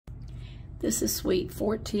This is suite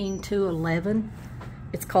 14211.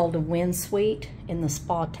 It's called a Wind Suite in the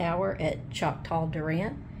Spa Tower at Choctaw,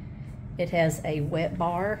 Durant. It has a wet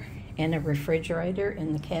bar and a refrigerator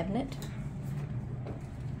in the cabinet.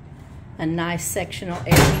 A nice sectional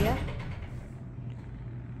area.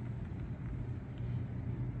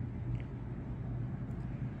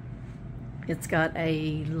 It's got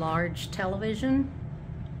a large television,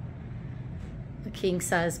 a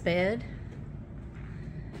king-size bed,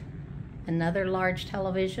 another large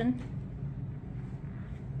television.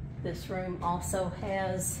 This room also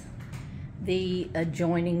has the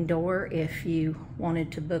adjoining door if you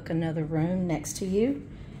wanted to book another room next to you.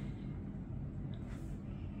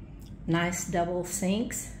 Nice double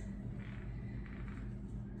sinks.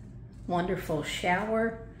 Wonderful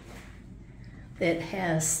shower that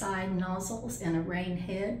has side nozzles and a rain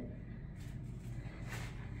head.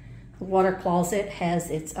 The water closet has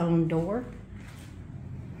its own door.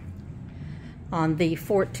 On the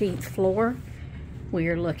 14th floor, we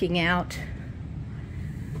are looking out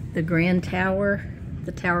the Grand Tower.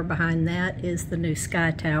 The tower behind that is the new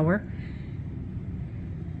Sky Tower.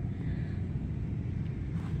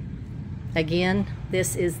 Again,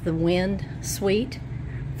 this is the Wind Suite,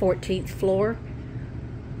 14th floor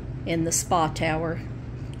in the Spa Tower,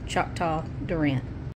 Choctaw, Durant.